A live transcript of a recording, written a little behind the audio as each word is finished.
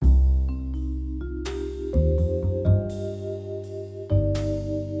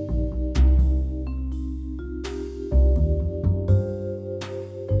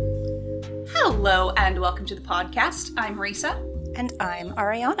welcome to the podcast. I'm Risa. And I'm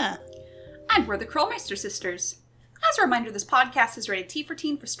Ariana. And we're the Krollmeister sisters. As a reminder, this podcast is rated T for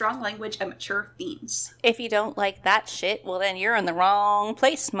teen for strong language and mature themes. If you don't like that shit, well then you're in the wrong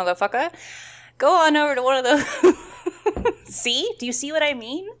place, motherfucker. Go on over to one of those... See? Do you see what I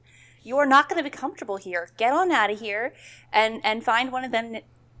mean? You are not going to be comfortable here. Get on out of here and find one of them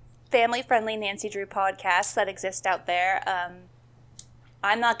family-friendly Nancy Drew podcasts that exist out there.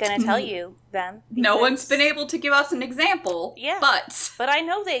 I'm not going to tell you them. No one's been able to give us an example, but I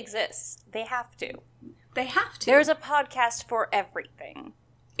know they exist. They have to. They have to. There's a podcast for everything.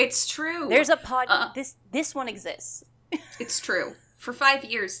 It's true. There's a this one exists. It's true. For 5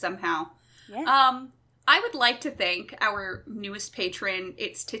 years somehow. Yeah. I would like to thank our newest patron,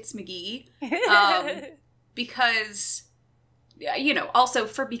 It's Tits McGee, because, you know, also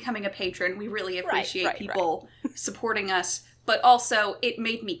for becoming a patron, we really appreciate people supporting us, but also it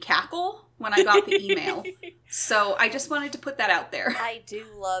made me cackle when I got the email. So I just wanted to put that out there. I do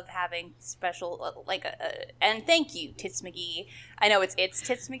love having special, and thank you, Tits McGee. I know it's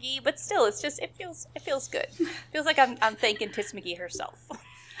Tits McGee, but still, it's just, it feels good. It feels like I'm thanking Tits McGee herself.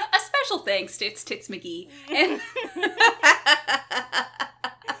 A special thanks to It's Tits McGee. And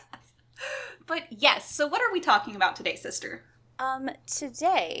but yes, so what are we talking about today, sister?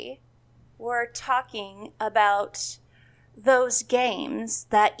 Today we're talking about those games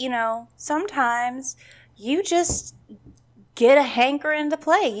that, you know, sometimes you just get a hankering to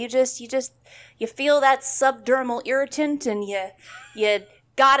play. You feel that subdermal irritant and you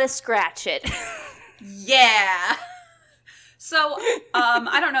gotta scratch it. Yeah. So,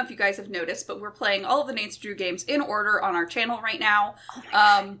 I don't know if you guys have noticed, but we're playing all of the Nancy Drew games in order on our channel right now.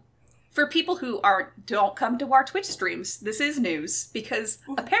 Oh for people who don't come to our Twitch streams, this is news, because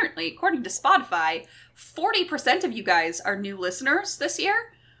apparently, according to Spotify, 40% of you guys are new listeners this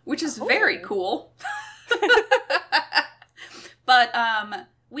year, which is very cool. But,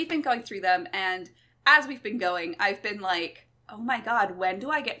 we've been going through them, and as we've been going, I've been like, oh my god, when do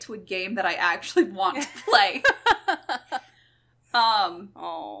I get to a game that I actually want to play?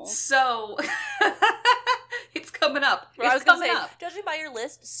 So it's coming up. Well, it's coming up. Judging by your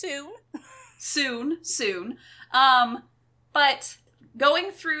list, soon. But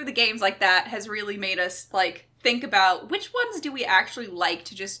going through the games like that has really made us like think about which ones do we actually like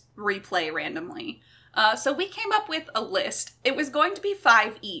to just replay randomly. So we came up with a list. It was going to be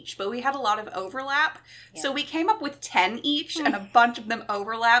 5 each, but we had a lot of overlap. Yeah. So we came up with 10 each, and a bunch of them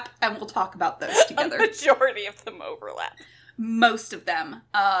overlap, and we'll talk about those together. A majority of them overlap. Most of them.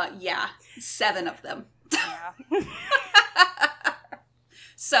 7 of them. Yeah.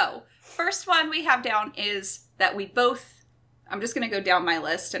 So, first one we have down is that we both... I'm just going to go down my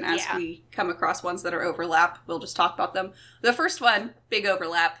list, and as we come across ones that are overlap, we'll just talk about them. The first one, big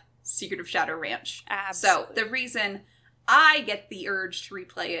overlap, Secret of Shadow Ranch. Absolutely. So, the reason I get the urge to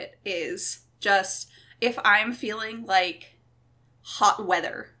replay it is just if I'm feeling like hot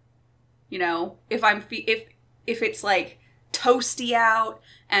weather. You know, if it's like toasty out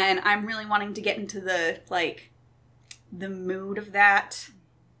and I'm really wanting to get into the mood of that,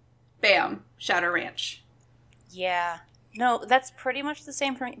 bam, Shadow Ranch. Yeah. No, that's pretty much the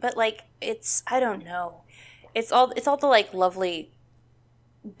same for me, but like I don't know. It's all the like lovely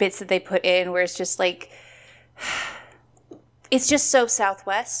bits that they put in where it's just like it's just so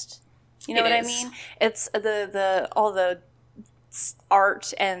Southwest. You know what I mean? It's all the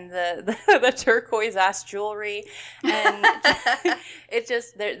art and the turquoise ass jewelry, and it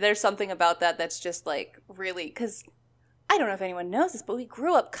just there's something about that that's just like really, because I don't know if anyone knows this, but we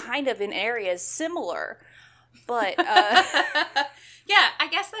grew up kind of in areas similar, but yeah, I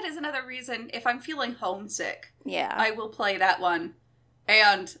guess that is another reason if I'm feeling homesick, I will play that one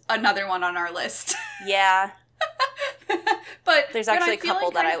and another one on our list. Yeah. But there's actually a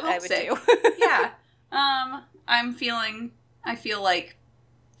couple that I would do. Yeah. I feel like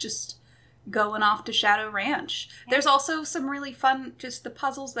just going off to Shadow Ranch. Yeah. There's also some really fun, just the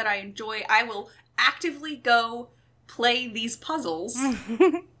puzzles that I enjoy. I will actively go play these puzzles.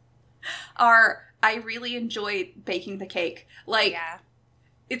 I really enjoy baking the cake. Like,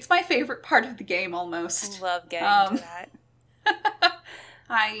 it's my favorite part of the game almost. I love getting to that.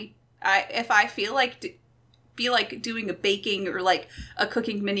 If I feel like doing a baking or like a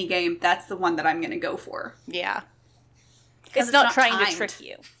cooking mini game, that's the one that I'm going to go for. Yeah. It's not trying to trick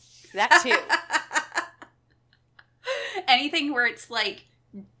you. That too. Anything where it's like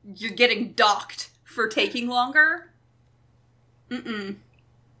you're getting docked for taking longer.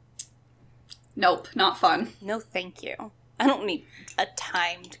 Nope, not fun. No, thank you. I don't need a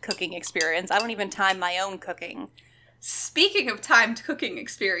timed cooking experience. I don't even time my own cooking. Speaking of timed cooking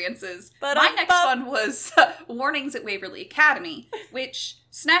experiences, But my next one was Warnings at Waverly Academy, which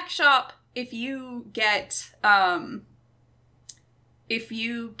Snack Shop, if you get a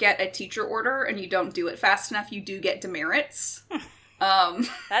teacher order and you don't do it fast enough, you do get demerits.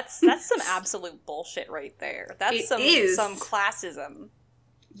 That's some absolute bullshit right there. That's some classism.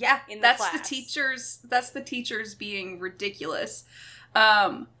 Yeah, That's the teachers being ridiculous.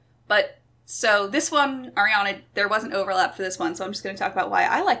 But so this one, Ariana, there wasn't overlap for this one, so I'm just going to talk about why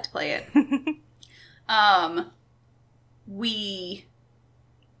I like to play it.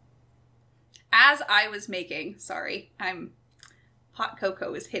 As I was making, hot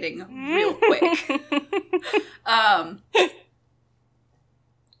cocoa is hitting real quick.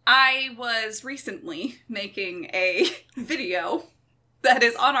 I was recently making a video that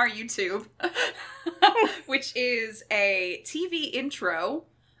is on our YouTube, which is a TV intro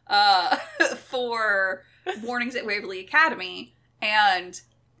for Warnings at Waverly Academy, and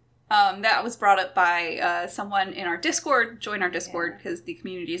that was brought up by someone in our Discord. Join our Discord because the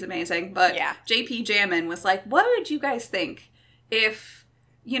community is amazing. But JP Jammin was like, what would you guys think if,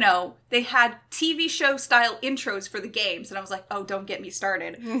 they had TV show style intros for the games? And I was like, oh, don't get me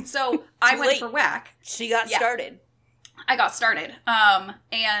started. So I went for whack. She got started. I got started.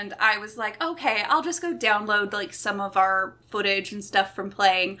 And I was like, okay, I'll just go download some of our footage and stuff from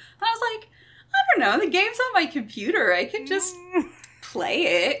playing. And I was like, I don't know, the game's on my computer. I could just play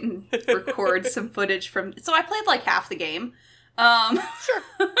it and record some footage from... So I played half the game. Sure.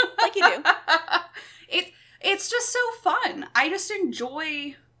 Like you do. It's just so fun. I just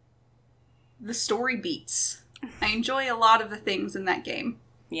enjoy the story beats. I enjoy a lot of the things in that game.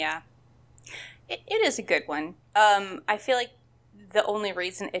 Yeah. It is a good one. I feel like the only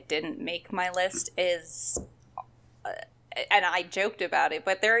reason it didn't make my list is, and I joked about it,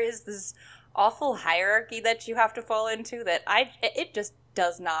 but there is this awful hierarchy that you have to fall into that it just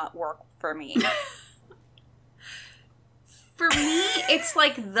does not work for me. For me, it's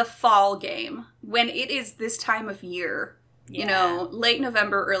like the fall game. When it is this time of year, late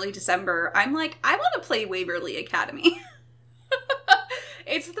November, early December, I'm like, I want to play Waverly Academy.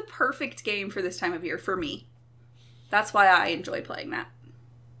 It's the perfect game for this time of year for me. That's why I enjoy playing that.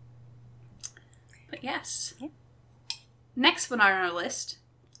 But yes. Yeah. Next one on our list,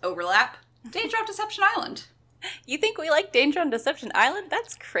 overlap, Danger on Deception Island. You think we like Danger on Deception Island?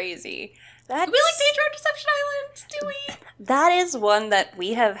 That's crazy. We like Danger on Deception Island, do we? That is one that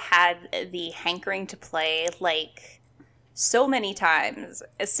we have had the hankering to play so many times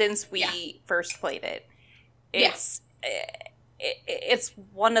since we first played it. It's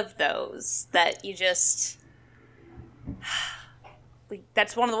one of those that you just...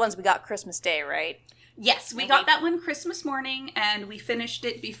 that's one of the ones we got Christmas Day, right? Yes, we got that one Christmas morning, and we finished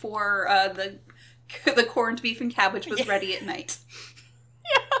it before the corned beef and cabbage was ready at night.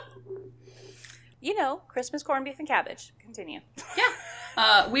 Yeah. Christmas corned beef and cabbage. Continue.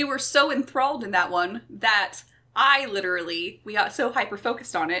 Yeah. We were so enthralled in that one that we got so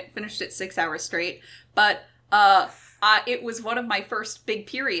hyper-focused on it, finished it 6 hours straight, but it was one of my first big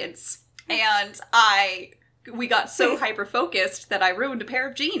periods, and we got so hyper-focused that I ruined a pair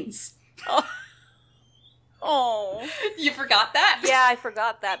of jeans. Oh. You forgot that? Yeah, I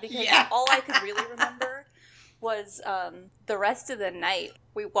forgot that, because all I could really remember was the rest of the night,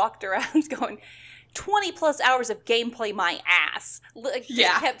 we walked around going, 20 plus hours of gameplay, my ass.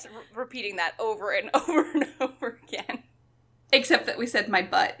 Kept repeating that over and over and over again. Except that we said my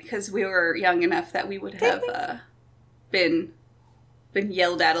butt, because we were young enough that we would have been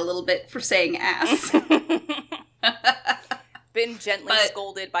yelled at a little bit for saying ass. Been gently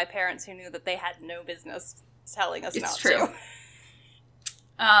scolded by parents who knew that they had no business telling us not to.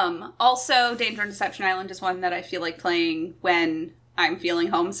 Also, Danger on Deception Island is one that I feel like playing when I'm feeling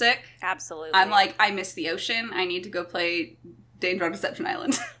homesick. Absolutely. I'm like, I miss the ocean. I need to go play Danger on Deception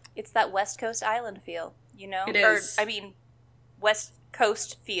Island. It's that West Coast island feel, It is. West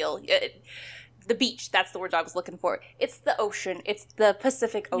Coast feel. The beach, that's the word I was looking for. It's the ocean. It's the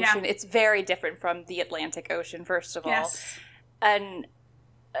Pacific Ocean. Yeah. It's very different from the Atlantic Ocean, first of all. Yes. And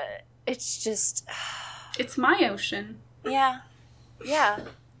it's just... It's my ocean. Yeah. Yeah.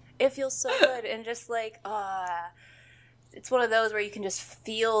 It feels so good. And just it's one of those where you can just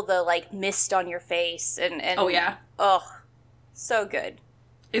feel the, mist on your face. And oh, yeah. Oh, so good.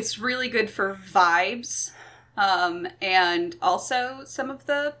 It's really good for vibes. And also some of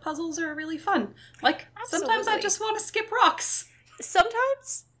the puzzles are really fun. Sometimes I just want to skip rocks.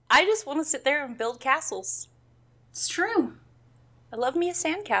 Sometimes I just want to sit there and build castles. It's true. I love me a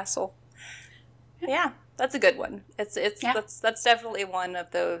sandcastle. Yeah, that's a good one. That's definitely one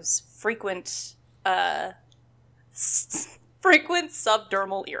of those frequent Frequent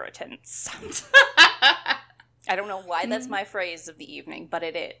subdermal irritants. I don't know why that's my phrase of the evening, but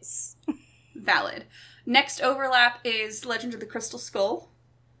it is. Valid. Next overlap is Legend of the Crystal Skull.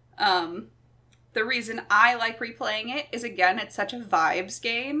 The reason I like replaying it is, again, it's such a vibes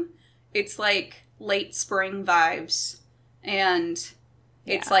game. It's like late spring vibes. And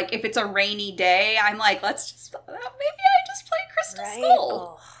it's like, if it's a rainy day, I'm like, maybe I just play Crystal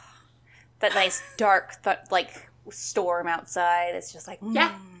Skull. Oh. That nice dark, storm outside. It's just like,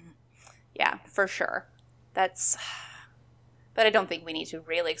 yeah, for sure. But I don't think we need to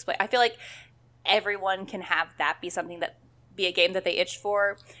really explain. I feel like everyone can have that be a game that they itch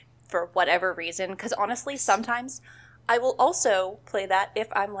for whatever reason. Because honestly, sometimes I will also play that if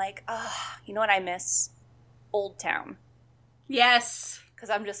I'm like, you know what I miss? Old Town. Yes. Because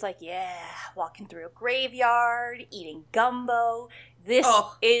I'm just like, walking through a graveyard, eating gumbo. This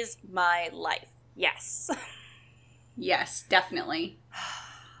is my life. Yes. Yes, definitely.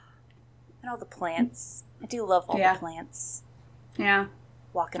 And all the plants. I do love all the plants. Yeah.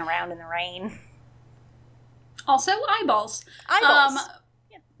 Walking around in the rain. Also, eyeballs.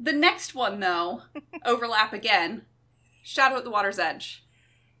 The next one, though, overlap again. Shadow at the Water's Edge.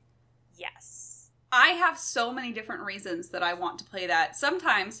 Yes. I have so many different reasons that I want to play that.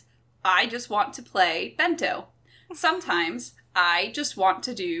 Sometimes I just want to play Bento. Sometimes I just want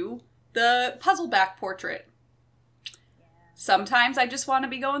to do the puzzle back portrait. Yeah. Sometimes I just want to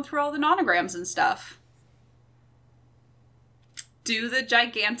be going through all the nonograms and stuff. Do the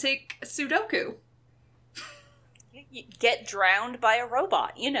gigantic Sudoku. You get drowned by a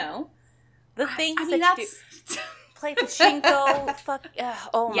robot, you know. The things that you do. Play pachinko.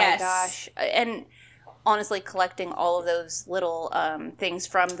 Oh my gosh. And honestly, collecting all of those little things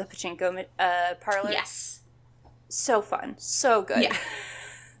from the pachinko parlor. Yes. So fun. So good. Yeah.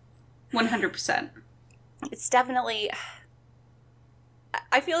 100%. It's definitely...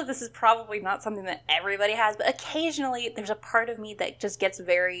 I feel like this is probably not something that everybody has, but occasionally there's a part of me that just gets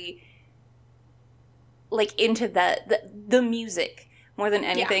very... into the music more than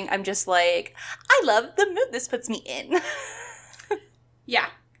anything. Yeah. I'm just like, I love the mood this puts me in. Yeah.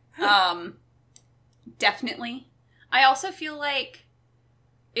 Definitely. I also feel like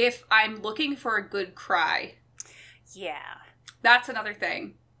if I'm looking for a good cry. Yeah. That's another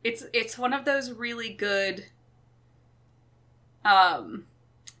thing. It's one of those really good,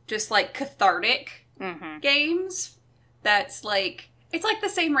 just cathartic games. That's it's the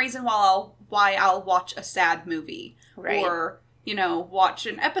same reason why I'll watch a sad movie. Right. Or, watch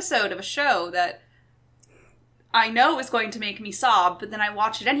an episode of a show that I know is going to make me sob, but then I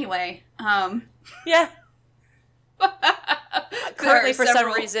watch it anyway. Yeah. Currently, for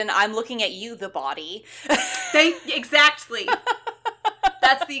some reason, I'm looking at you, the body. Exactly.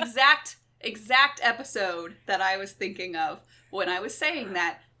 That's the exact episode that I was thinking of when I was saying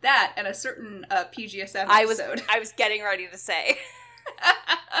that. That and a certain PGSM episode. I was getting ready to say.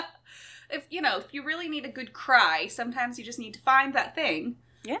 If you really need a good cry, sometimes you just need to find that thing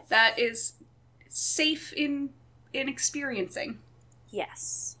that is safe in experiencing.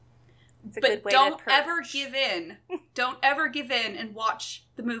 Yes. But don't ever give in. Don't ever give in and watch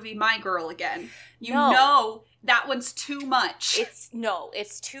the movie My Girl again. You know that one's too much. It's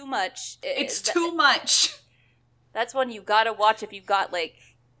too much. It's too much. That's one you gotta watch if you've got,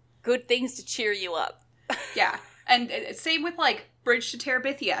 good things to cheer you up. Yeah. And same with, Bridge to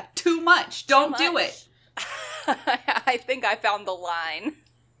Terabithia. Too much. Don't do it. I think I found the line.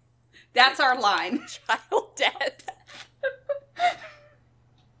 That's our line. Child death.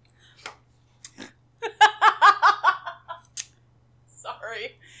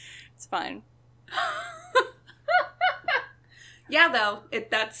 Sorry. It's fine. Yeah, though.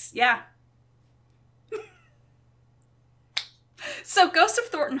 Yeah. So, Ghost of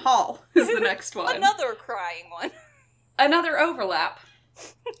Thornton Hall is the next one. Another crying one. Another overlap.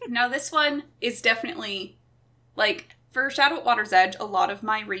 Now, this one is definitely, for Shadow at Water's Edge, a lot of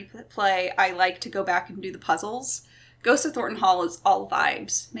my replay, I like to go back and do the puzzles. Ghost of Thornton Hall is all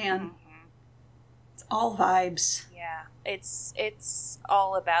vibes, man. Mm-hmm. It's all vibes. Yeah. It's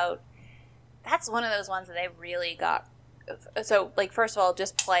all about... That's one of those ones that they really got... So, first of all,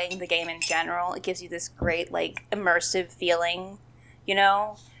 just playing the game in general, it gives you this great, immersive feeling,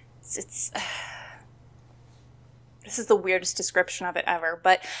 It's this is the weirdest description of it ever,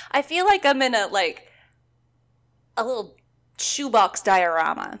 but I feel like I'm in a little shoebox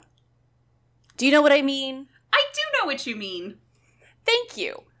diorama. Do you know what I mean? I do know what you mean. Thank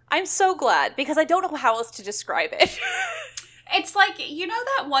you. I'm so glad, because I don't know how else to describe it. It's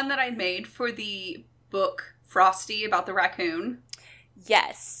that one that I made for the book Frosty about the raccoon?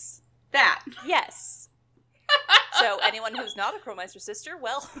 Yes. That. Yes. So anyone who's not a Crowmeister sister,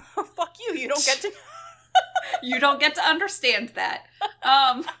 well, fuck you. You don't get to. You don't get to understand that.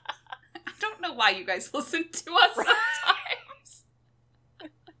 I don't know why you guys listen to us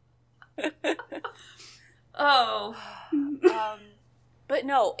sometimes. Oh. But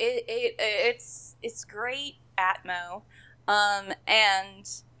no, it's great Atmo, and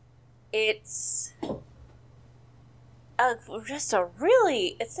it's just a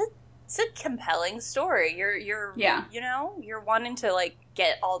really it's a compelling story. You're you know, you're wanting to like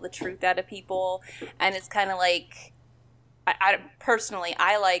get all the truth out of people, and it's kind of like I personally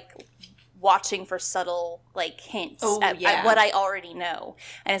I like watching for subtle like hints at what I already know,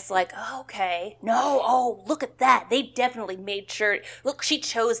 and it's like, oh, okay, no, look at that, they definitely made sure, look, she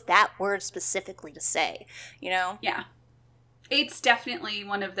chose that word specifically to say, you know. Yeah, it's definitely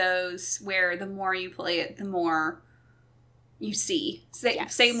one of those where the more you play it, the more you see.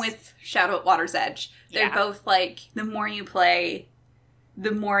 Same with Shadow at Water's Edge. They're both like, the more you play,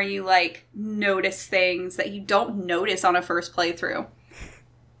 the more you like notice things that you don't notice on a first playthrough.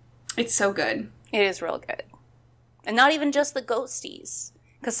 It's so good. It is real good. And not even just the ghosties.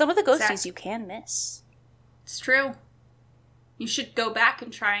 Because some of the ghosties you can miss. It's true. You should go back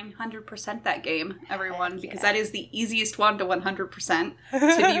and try and 100% that game, everyone, because that is the easiest one to 100%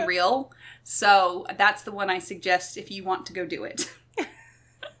 to be real. So that's the one I suggest if you want to go do it.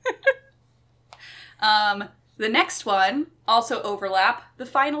 The next one, also overlap, the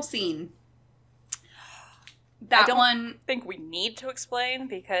final scene. I don't think we need to explain,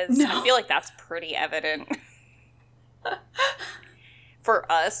 because I feel like that's pretty evident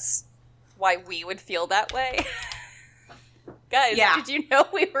for us why we would feel that way. Guys, did you know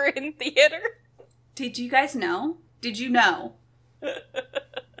we were in theater? Did you guys know? Did you know?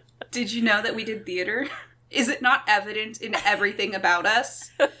 Did you know that we did theater? Is it not evident in everything about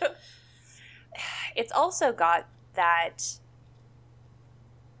us? It's also got that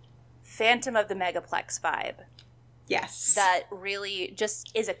Phantom of the Megaplex vibe. Yes. That really just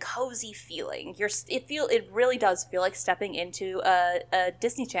is a cozy feeling. It really does feel like stepping into a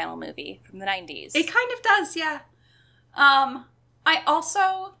Disney Channel movie from the 90s. It kind of does, yeah.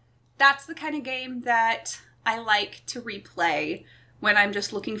 That's the kind of game that I like to replay when I'm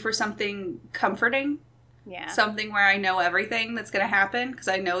just looking for something comforting. Yeah. Something where I know everything that's going to happen, because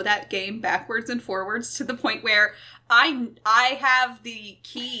I know that game backwards and forwards to the point where I have the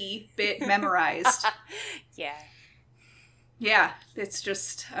key bit memorized. Yeah. Yeah, it's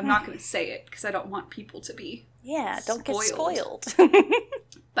just, I'm not going to say it because I don't want people to be don't get spoiled.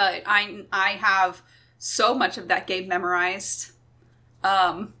 But I have so much of that game memorized.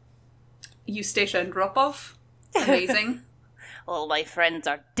 Eustacia Andropov, amazing. All my friends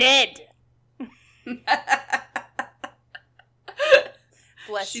are dead.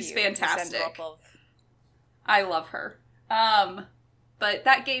 Bless She's you, fantastic. I love her. But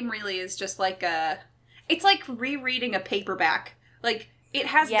that game really is just like it's like rereading a paperback. Like, it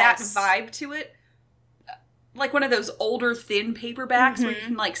has that vibe to it. Like one of those older, thin paperbacks where you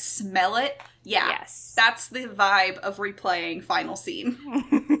can, like, smell it. Yeah. Yes. That's the vibe of replaying Final Scene.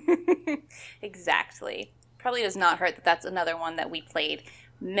 Exactly. Probably does not hurt that that's another one that we played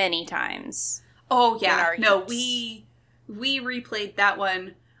many times. Oh, yeah. No, we replayed that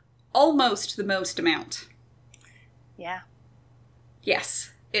one almost the most amount. Yeah.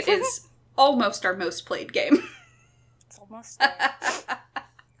 Yes. It is almost our most played game. It's almost there.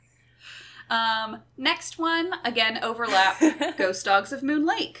 Next one, again, overlap, Ghost Dogs of Moon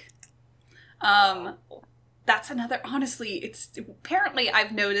Lake. That's another, honestly, apparently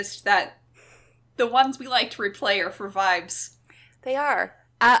I've noticed that the ones we like to replay are for vibes. They are.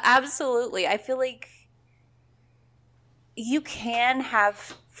 Absolutely. I feel like you can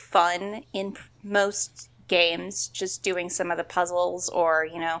have fun in most games just doing some of the puzzles or,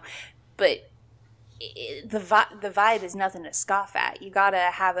 but the vibe is nothing to scoff at. You gotta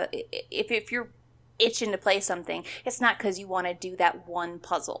have if you're itching to play something, it's not because you want to do that one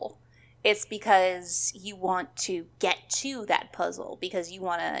puzzle. It's because you want to get to that puzzle because you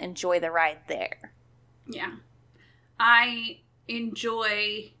want to enjoy the ride there. Yeah. I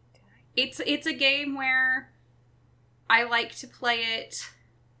enjoy... It's a game where I like to play it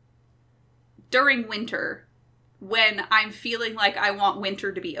during winter when I'm feeling like I want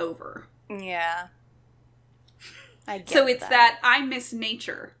winter to be over. Yeah. I get so it's that I miss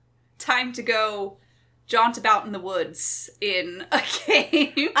nature. Time to go jaunt about in the woods in a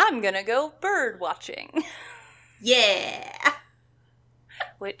game. I'm gonna go bird watching. Yeah.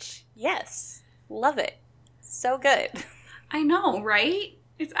 Which, yes, love it. So good. I know, right?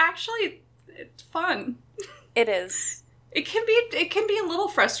 It's fun. It is. It can be a little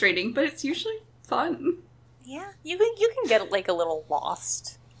frustrating, but it's usually fun. Yeah, you can get like a little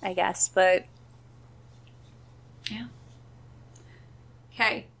lost, I guess, but yeah.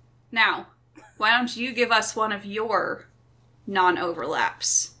 Okay, now why don't you give us one of your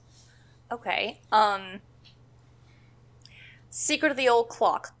non-overlaps? okay. Secret of the Old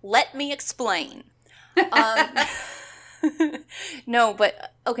Clock. Let me explain. No,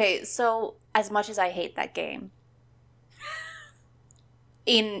 but okay. So as much as I hate that game,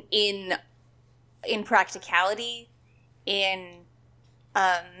 in practicality, in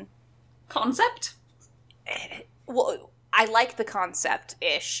Concept? well, I like the concept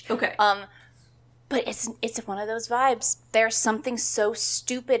ish. Okay. But it's one of those vibes. There's something so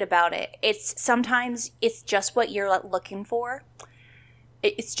stupid about it. Sometimes it's just what you're looking for.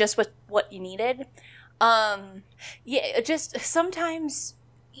 It's just what you needed. Yeah, just sometimes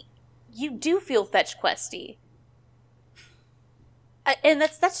you do feel fetch questy. And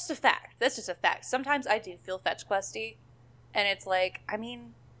that's just a fact. That's just a fact. Sometimes I do feel fetch questy, and it's like, I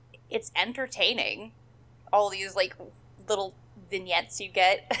mean, it's entertaining. All these like little vignettes you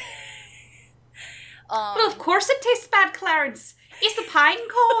get. Well, of course it tastes bad, Clarence. It's a pine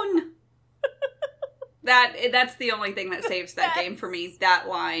cone. That's the only thing that saves that game for me. That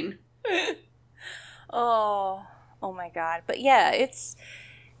line. Oh my god! But yeah, it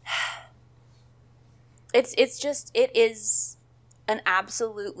is an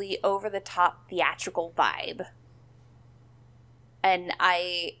absolutely over the top theatrical vibe, and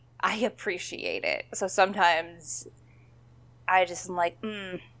I appreciate it. So sometimes I just am like,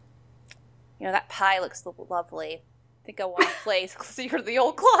 that pie looks lovely. I think I want to play Secret of the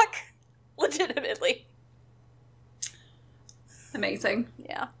Old Clock. Legitimately. Amazing.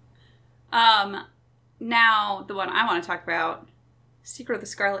 Yeah. Now, the one I want to talk about, Secret of the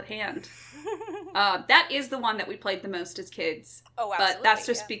Scarlet Hand. That is the one that we played the most as kids. Oh, absolutely. But that's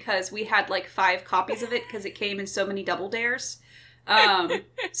just because we had like 5 copies of it because it came in so many double dares.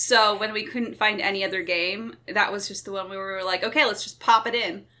 So when we couldn't find any other game, that was just the one we were like, okay, let's just pop it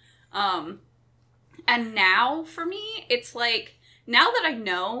in. And now for me, it's like, now that I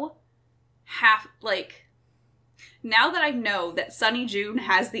know that Sunny June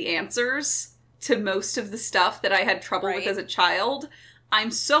has the answers to most of the stuff that I had trouble with as a child,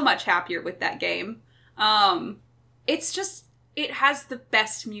 I'm so much happier with that game. It's just, it has the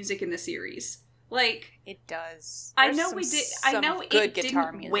best music in the series. Like, it does. I know it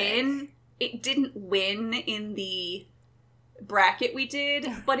guitar didn't music. win. It didn't win in the bracket we did,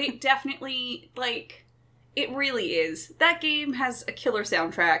 but it definitely, like, it really is. That game has a killer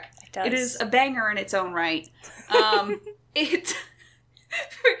soundtrack. It does. It is a banger in its own right. If you guys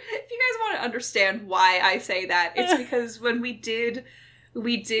want to understand why I say that, it's because when we did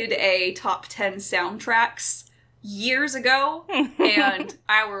a top 10 soundtracks years ago, and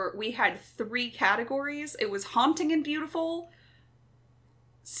we had 3 categories. It was Haunting and Beautiful,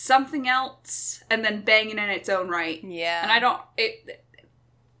 Something Else, and then Banging in Its Own Right. Yeah. And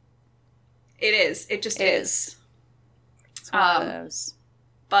it just is. It's one of those.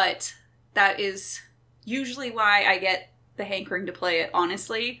 But that is usually why I get the hankering to play it,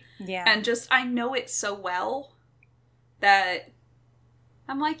 honestly. Yeah. And just, I know it so well that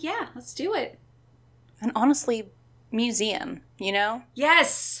I'm like, yeah, let's do it. And honestly, museum, you know?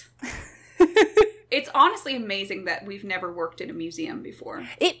 Yes! It's honestly amazing that we've never worked in a museum before.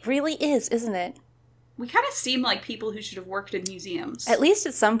 It really is, isn't it? We kind of seem like people who should have worked in museums. At least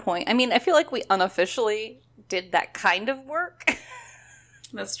at some point. I mean, I feel like we unofficially did that kind of work.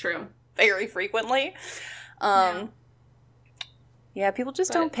 That's true. Very frequently. Yeah, people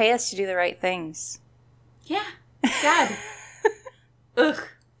just don't pay us to do the right things. Yeah. God. Ugh.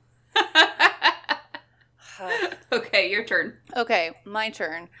 Okay, your turn. Okay, my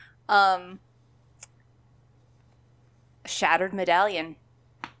turn. Shattered Medallion.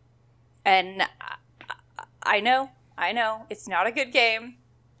 And I know, it's not a good game,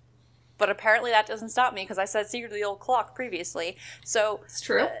 but apparently that doesn't stop me because I said Secret of the Old Clock previously. So it's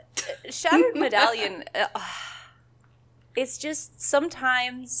true. Shattered Medallion, it's just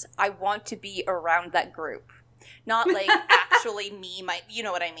sometimes I want to be around that group. Not like actually me, you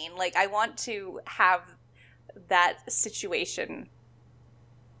know what I mean? Like I want to have that situation.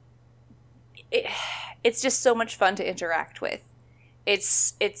 It's just so much fun to interact with.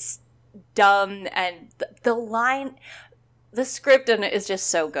 It's dumb, and the script in it is just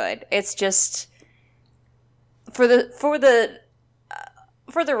so good. It's just for the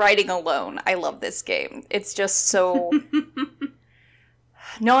writing alone, I love this game. It's just so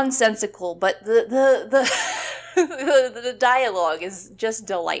nonsensical, but the dialogue is just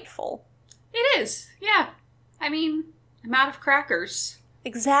delightful. It is, yeah. I mean, I'm out of crackers.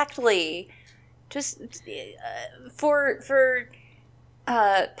 Exactly. Just for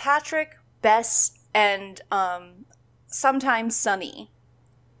Patrick, Bess, and sometimes Sunny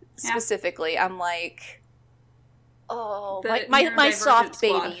specifically, I'm like, oh, my soft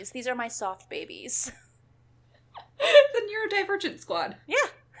squad. babies. These are my soft babies. The neurodivergent squad. Yeah.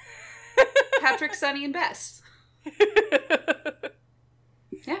 Patrick, Sunny, and Bess.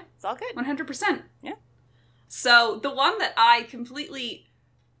 Yeah. It's all good. 100%. Yeah. So, the one that I completely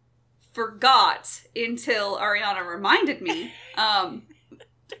forgot until Ariana reminded me,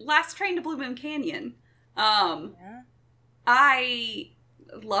 Last Train to Blue Moon Canyon. I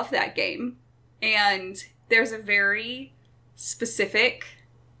love that game. And there's a very specific,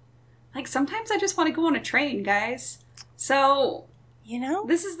 like, sometimes I just want to go on a train, guys. So, you know,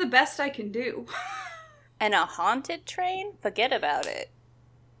 this is the best I can do. And a haunted train? Forget about it.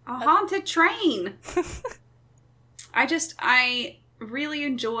 A haunted train! I really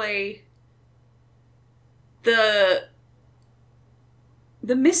enjoy the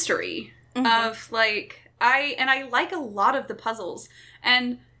mystery of, like, I like a lot of the puzzles.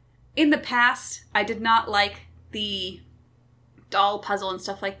 And in the past, I did not like the doll puzzle and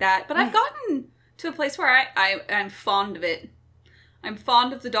stuff like that, but I've gotten to a place where I'm fond of it. I'm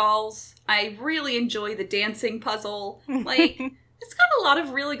fond of the dolls. I really enjoy the dancing puzzle. Like, it's got a lot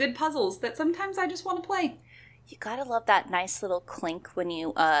of really good puzzles that sometimes I just want to play. You gotta love that nice little clink when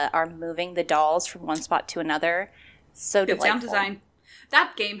you are moving the dolls from one spot to another. So good delightful. sound design.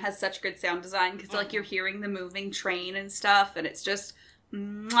 That game has such good sound design because, like, you're hearing the moving train and stuff, and it's just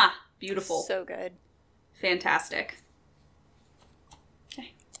mwah, beautiful. So good. Fantastic.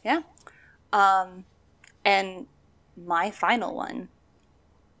 Okay. Yeah. And my final one,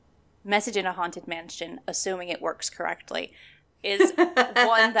 Message in a Haunted Mansion, assuming it works correctly, is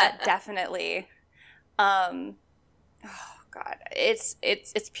one that definitely, oh God, it's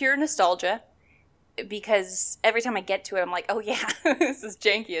pure nostalgia, because every time I get to it, I'm like, oh yeah, this is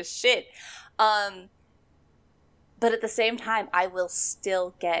janky as shit. But at the same time, I will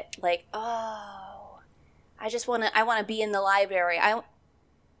still get like, oh, I want to be in the library.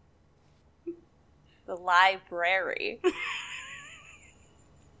 The library.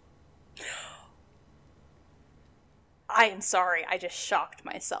 I am sorry, I just shocked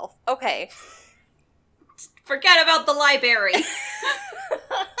myself. Okay. Forget about the library.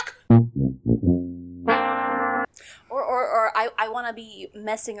 or I want to be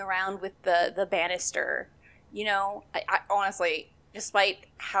messing around with the banister. You know, I honestly, despite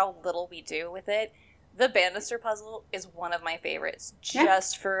how little we do with it, the banister puzzle is one of my favorites.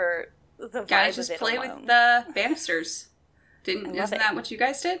 Just for the vibe guys, of just it play alone. with the banisters. Isn't that what you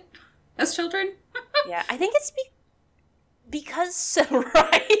guys did as children? Yeah, I think it's because so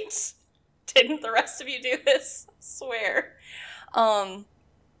right. Didn't the rest of you do this? I swear.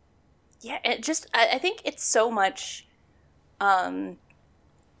 Yeah, it just I think it's so much.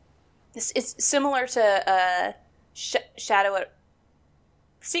 It's similar to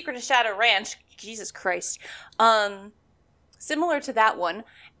Secret of Shadow Ranch. Jesus Christ. Similar to that one.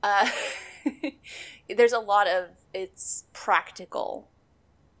 There's a lot of it's practical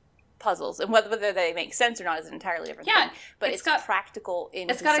puzzles, and whether they make sense or not is an entirely different thing. But it's got practical in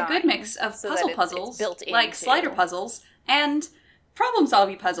It's design, got a good mix of puzzles, it's built in like slider puzzles and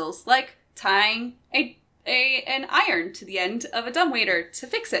problem-solving puzzles, like tying an iron to the end of a dumbwaiter to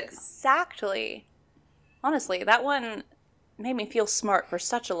fix it. Exactly. Honestly, that one made me feel smart for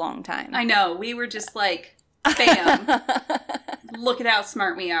such a long time. I know. We were just like, bam. Look at how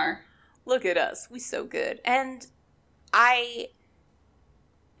smart we are. Look at us. We so good. And I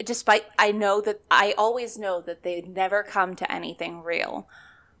always know that they never come to anything real,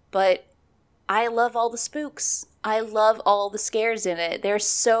 but I love all the spooks. I love all the scares in it. They're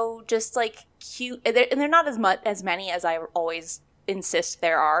so just like cute, and they're not as many as I always insist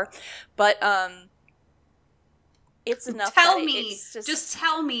there are, but it's enough. Just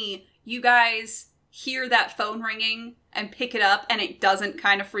tell me you guys hear that phone ringing and pick it up and it doesn't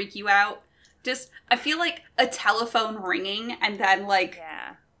kind of freak you out. I feel like a telephone ringing and then like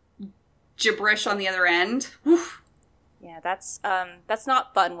gibberish on the other end. Oof. Yeah, that's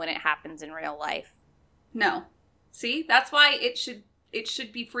not fun when it happens in real life. No. See? That's why it should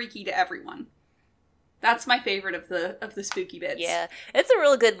be freaky to everyone. That's my favorite of the spooky bits. Yeah. It's a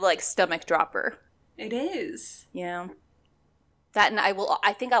real good like stomach dropper. It is. Yeah. That, and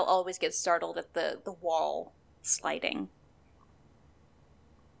I think I'll always get startled at the wall sliding.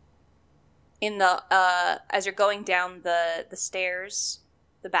 In the as you're going down the stairs,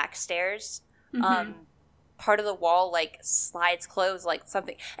 the back stairs, part of the wall like slides closed like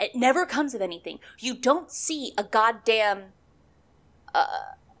something. It never comes of anything. You don't see a goddamn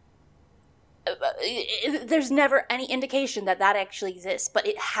there's never any indication that actually exists, but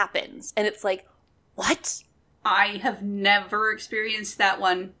it happens. And it's like, what? I have never experienced that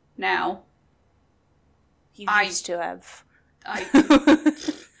one now. You used to have.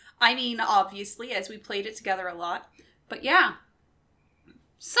 I mean, obviously, as we played it together a lot. But yeah.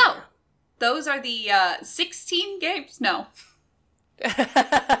 So, those are the 16 games. No.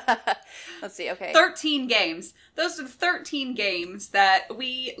 Let's see, okay. 13 games. Those are the 13 games that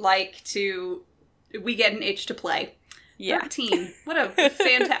we get an itch to play. Yeah. 13. What a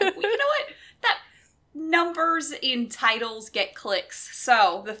fantastic... You know what? That numbers in titles get clicks.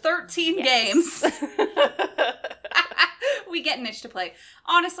 So, the 13 games... we get an itch to play.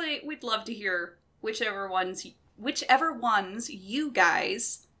 Honestly, we'd love to hear whichever ones you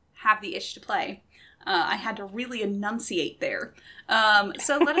guys have the itch to play. I had to really enunciate there.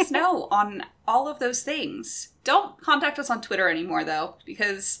 So let us know on all of those things. Don't contact us on Twitter anymore, though,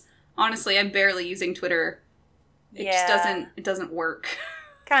 because honestly, I'm barely using Twitter. It doesn't work.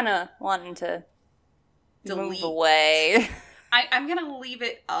 Kind of wanting to Delete. move away. I'm gonna leave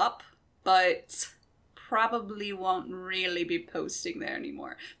it up, but probably won't really be posting there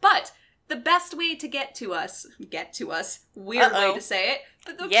anymore. But the best way to get to us, weird way to say it,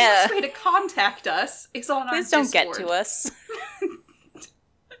 but the best way to contact us is on our Discord. Please don't get to us.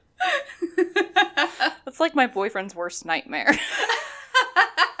 That's like my boyfriend's worst nightmare.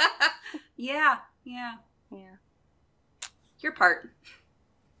 Yeah. Your part.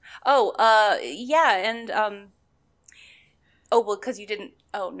 Oh, yeah, and, because you didn't...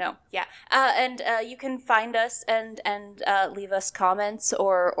 Oh, no. Yeah. And you can find us and leave us comments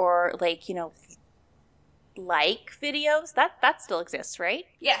or like videos. That still exists, right?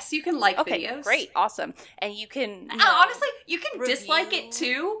 Yes, you can like videos. Great. Awesome. And you can... honestly, you can dislike it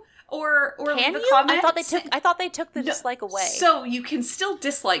too. Or can leave a you? comment. I thought they took the dislike away. So you can still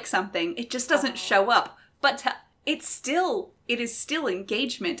dislike something. It just doesn't show up. But it is still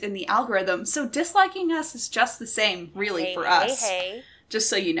engagement in the algorithm. So disliking us is just the same, really, for us. Hey. Just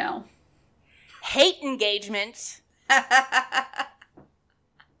so you know. Hate engagement.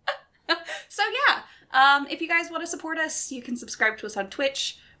 So yeah, if you guys want to support us, you can subscribe to us on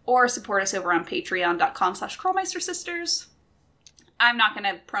Twitch or support us over on patreon.com/CurlmeisterSisters. I'm not going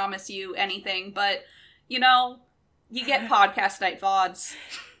to promise you anything, but, you get podcast night VODs.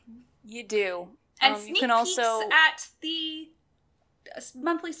 You do. And you sneak can peeks also... at the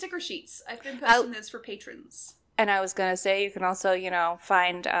monthly sticker sheets. I've been posting those for patrons. And I was going to say, you can also,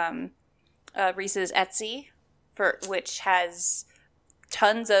 find Reese's Etsy, which has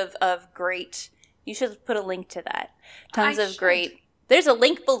tons of great... You should put a link to that. Tons of great... There's a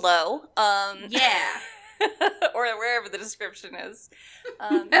link below. Yeah. Or wherever the description is.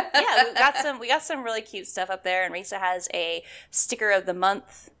 Yeah, we got some really cute stuff up there, and Risa has a sticker of the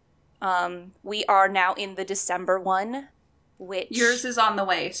month. We are now in the December one, which... Yours is on the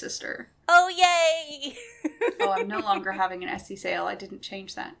way, sister. Oh, yay! Oh, I'm no longer having an Etsy sale. I didn't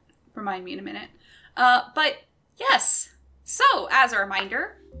change that. Remind me in a minute. But, yes. So, as a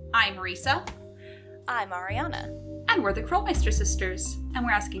reminder, I'm Risa. I'm Ariana. And we're the Curlmeister Sisters. And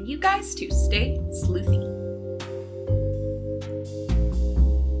we're asking you guys to stay sleuthy.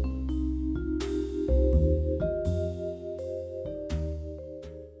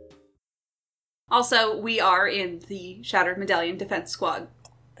 Also, we are in the Shattered Medallion Defense Squad.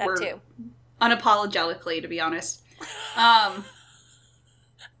 That too. Unapologetically, to be honest. Can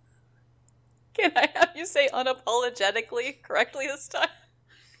I have you say unapologetically correctly this time?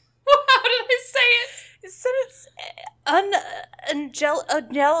 How did I say it? You said it's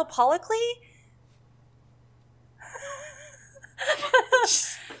angelipolically?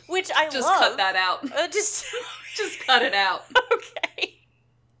 Which I just love. Just cut that out. Just cut it out. Okay.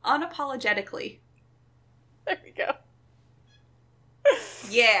 Unapologetically. There we go.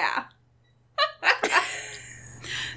 Yeah.